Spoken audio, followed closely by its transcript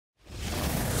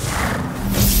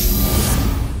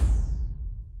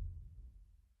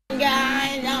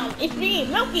It's me,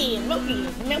 Milky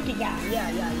guy. Yeah.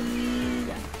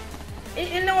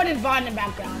 You know what is bad in the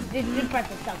background? This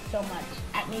person sucks so much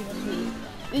at me this week.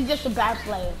 He's just a bad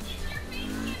player.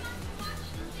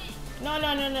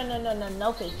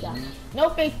 No face cam. No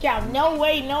face cam. No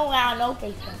way, no how, no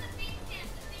face cam.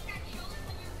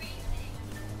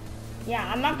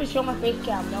 Yeah, I'm not gonna show my face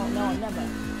cam. No, never.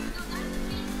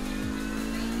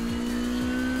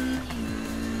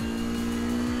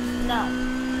 No.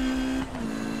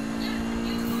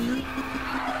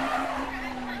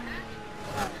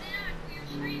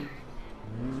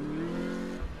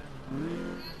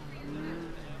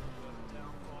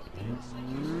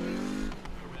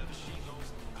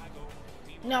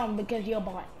 No, because you're a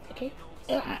bot, okay?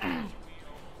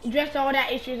 Just all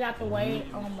that issues out the way.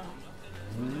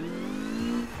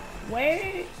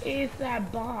 Where is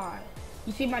that bar?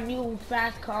 You see my new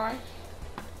fast car?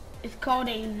 It's called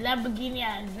a Lamborghini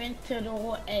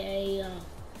Aventador, a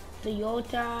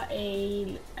Toyota,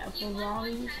 a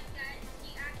Ferrari.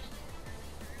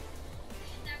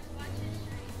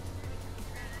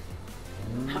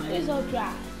 How is it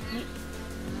drive?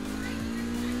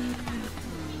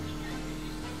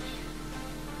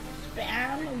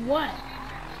 Spam what?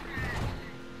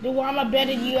 Do I'm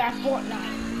better than you at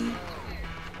Fortnite?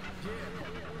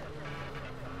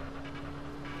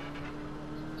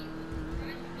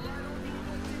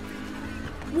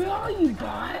 Where are you,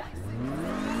 bot?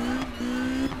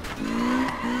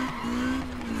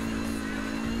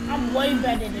 I'm way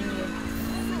better than you.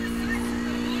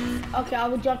 Okay, I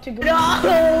will jump to go.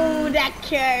 No, that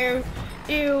curve.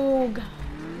 Ew.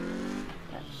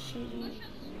 That's shitty.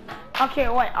 Okay,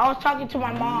 wait. I was talking to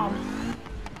my mom.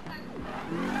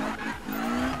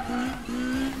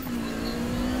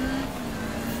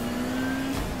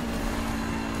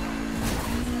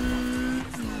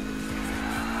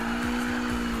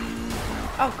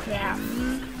 Oh crap.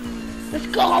 Let's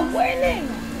go, I'm winning!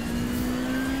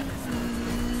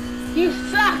 You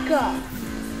sucker!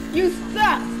 You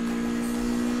suck!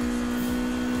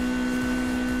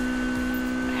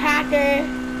 Hacker!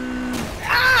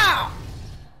 Ah!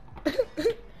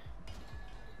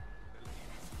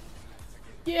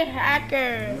 You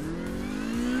hacker!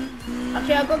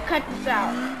 Okay, I'll go cut this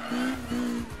out.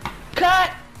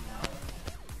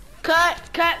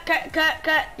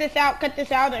 Cut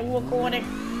this out, I'm recording.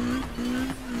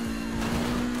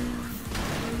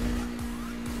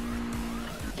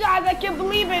 Guys, I can't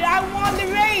believe it, I won the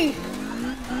race!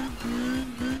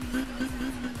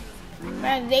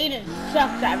 Man, Zayden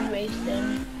sucks at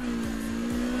racing.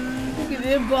 Look at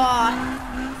this boss.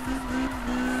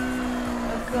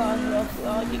 Oh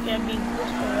God, you can't be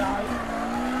this Ferrari.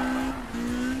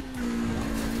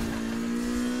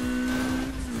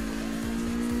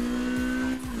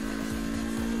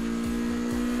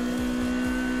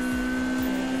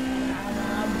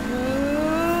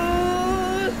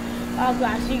 Oh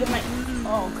gosh, you can make.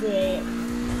 Oh great.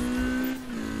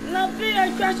 Nothing,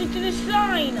 I crashed into the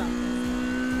sign.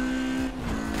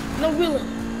 No really,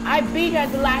 I beat her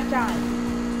the last time.